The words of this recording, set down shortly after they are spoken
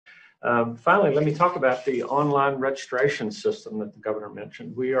Finally, let me talk about the online registration system that the governor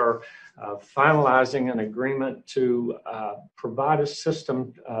mentioned. We are finalizing an agreement to provide a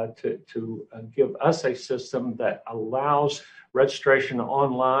system to give us a system that allows registration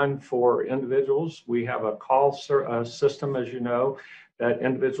online for individuals. We have a call system, as you know, that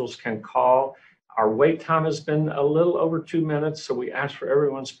individuals can call. Our wait time has been a little over 2 minutes, so we ask for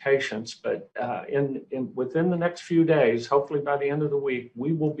everyone's patience. But within the next few days, hopefully by the end of the week,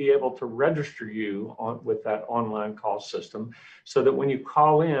 we will be able to register you with that online call system, so that when you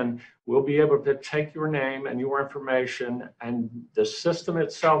call in, we'll be able to take your name and your information, and the system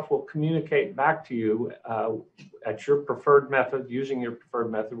itself will communicate back to you at your preferred method, using your preferred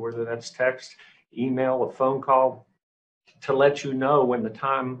method, whether that's text, email, a phone call, to let you know when the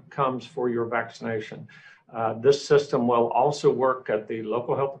time comes for your vaccination. This system will also work at the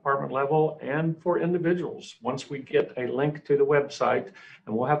local health department level and for individuals. Once we get a link to the website,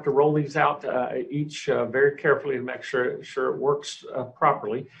 and we'll have to roll these out each very carefully to make sure it works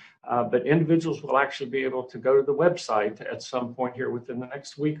properly. But individuals will actually be able to go to the website at some point here within the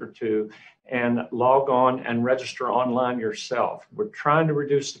next week or two and log on and register online yourself. We're trying to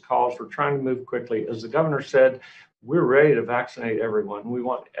reduce the calls. We're trying to move quickly. As the governor said, we're ready to vaccinate everyone. We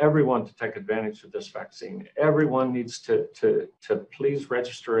want everyone to take advantage of this vaccine. Everyone needs to please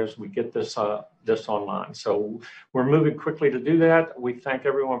register as we get this online. So we're moving quickly to do that. We thank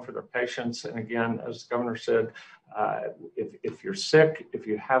everyone for their patience. And again, as the governor said, if you're sick, if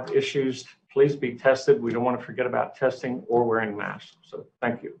you have issues, please be tested. We don't want to forget about testing or wearing masks. So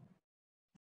thank you.